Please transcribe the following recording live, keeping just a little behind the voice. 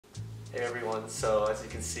Hey everyone, so as you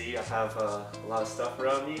can see I have a lot of stuff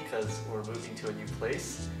around me because we're moving to a new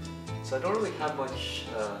place. So I don't really have much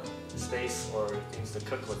space or things to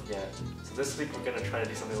cook with yet. So this week we're going to try to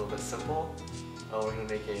do something a little bit simple. We're going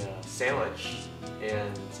to make a sandwich,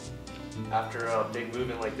 and after a big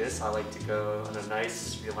movement like this I like to go on a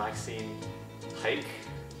nice relaxing hike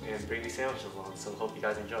and bring these sandwiches along, so hope you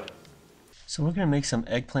guys enjoy. So we're going to make some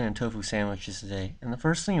eggplant and tofu sandwiches today, and the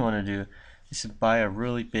first thing you want to do is to buy a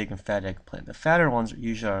really big and fat eggplant. The fatter ones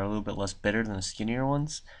usually are a little bit less bitter than the skinnier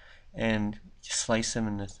ones, and you slice them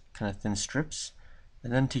into kind of thin strips.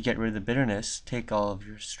 And then to get rid of the bitterness, take all of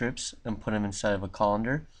your strips and put them inside of a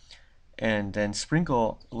colander, and then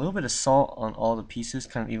sprinkle a little bit of salt on all the pieces,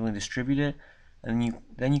 kind of evenly distribute it, and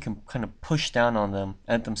then you can kind of push down on them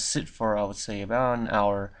and let them sit for, I would say, about an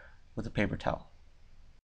hour with a paper towel.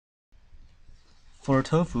 For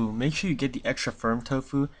tofu, make sure you get the extra firm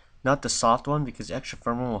tofu, not the soft one, because the extra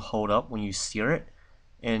firm one will hold up when you sear it.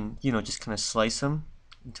 And just kind of slice them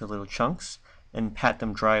into little chunks and pat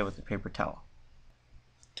them dry with a paper towel.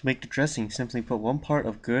 To make the dressing, simply put 1 part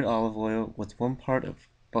of good olive oil with 1 part of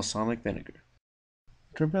balsamic vinegar.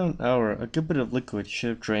 After about an hour, a good bit of liquid should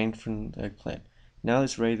have drained from the eggplant. Now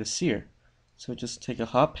it's ready to sear. So just take a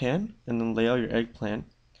hot pan and then lay out your eggplant.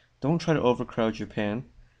 Don't try to overcrowd your pan,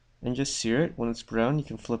 and just sear it. When it's brown, you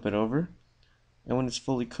can flip it over, and when it's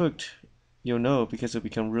fully cooked, you'll know because it'll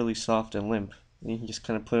become really soft and limp, and you can just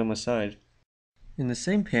kind of put them aside. In the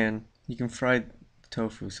same pan, you can fry the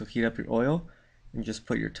tofu, so heat up your oil and just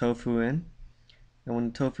put your tofu in, and when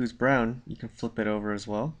the tofu is brown, you can flip it over as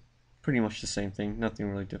well. Pretty much the same thing, nothing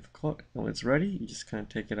really difficult. And when it's ready, you just kind of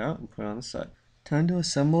take it out and put it on the side. Time to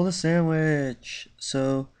assemble the sandwich.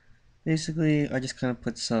 So basically, I just kind of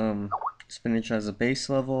put some spinach as a base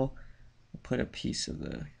level. I'll put a piece of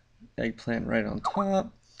the eggplant right on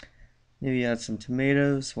top. Maybe add some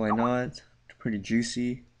tomatoes, why not? They're pretty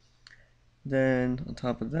juicy. Then on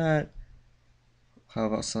top of that, how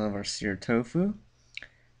about some of our seared tofu?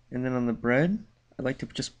 And then on the bread, I like to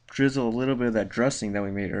just drizzle a little bit of that dressing that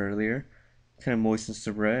we made earlier. Kind of moistens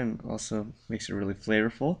the bread and also makes it really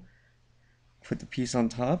flavorful. Put the piece on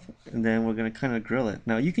top, and then we're going to kind of grill it.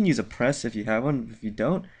 Now you can use a press if you have one. If you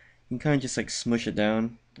don't, you can kind of just like smush it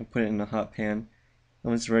down and put it in a hot pan. And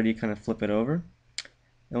when it's ready, kind of flip it over.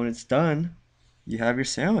 And when it's done, you have your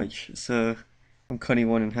sandwich. So I'm cutting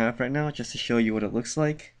one in half right now just to show you what it looks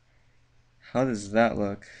like. How does that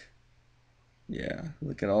look? Yeah,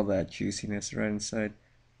 look at all that juiciness right inside.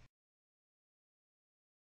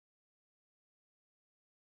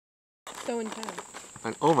 So intense.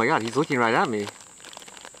 And, oh my god, he's looking right at me.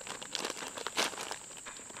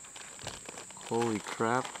 Holy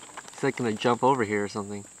crap. He's like gonna jump over here or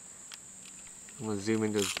something. I'm gonna zoom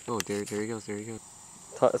into his, oh, there he goes, there he goes.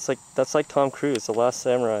 That's like Tom Cruise, the last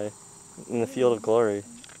samurai in the field of glory.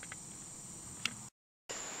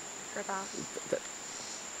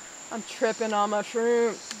 I'm tripping on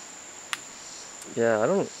mushrooms. Yeah, I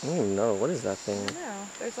don't even know. What is that thing? I don't know.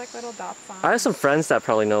 There's like little dots on it. I have some friends that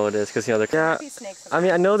probably know what it is, because they're, yeah. I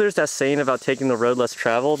mean, I know there's that saying about taking the road less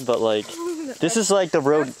traveled, but like, this is like the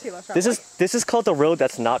road. This is called the road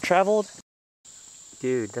that's not traveled.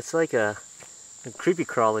 Dude, that's like a creepy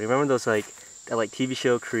crawler. You remember those like that TV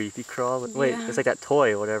show Creepy Crawl? Wait, it's like that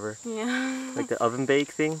toy or whatever. Yeah. Like the oven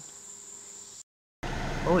bake thing.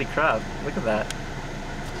 Holy crap! Look at that.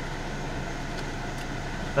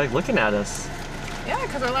 They're like looking at us. Yeah,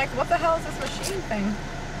 because they're like, what the hell is this machine thing?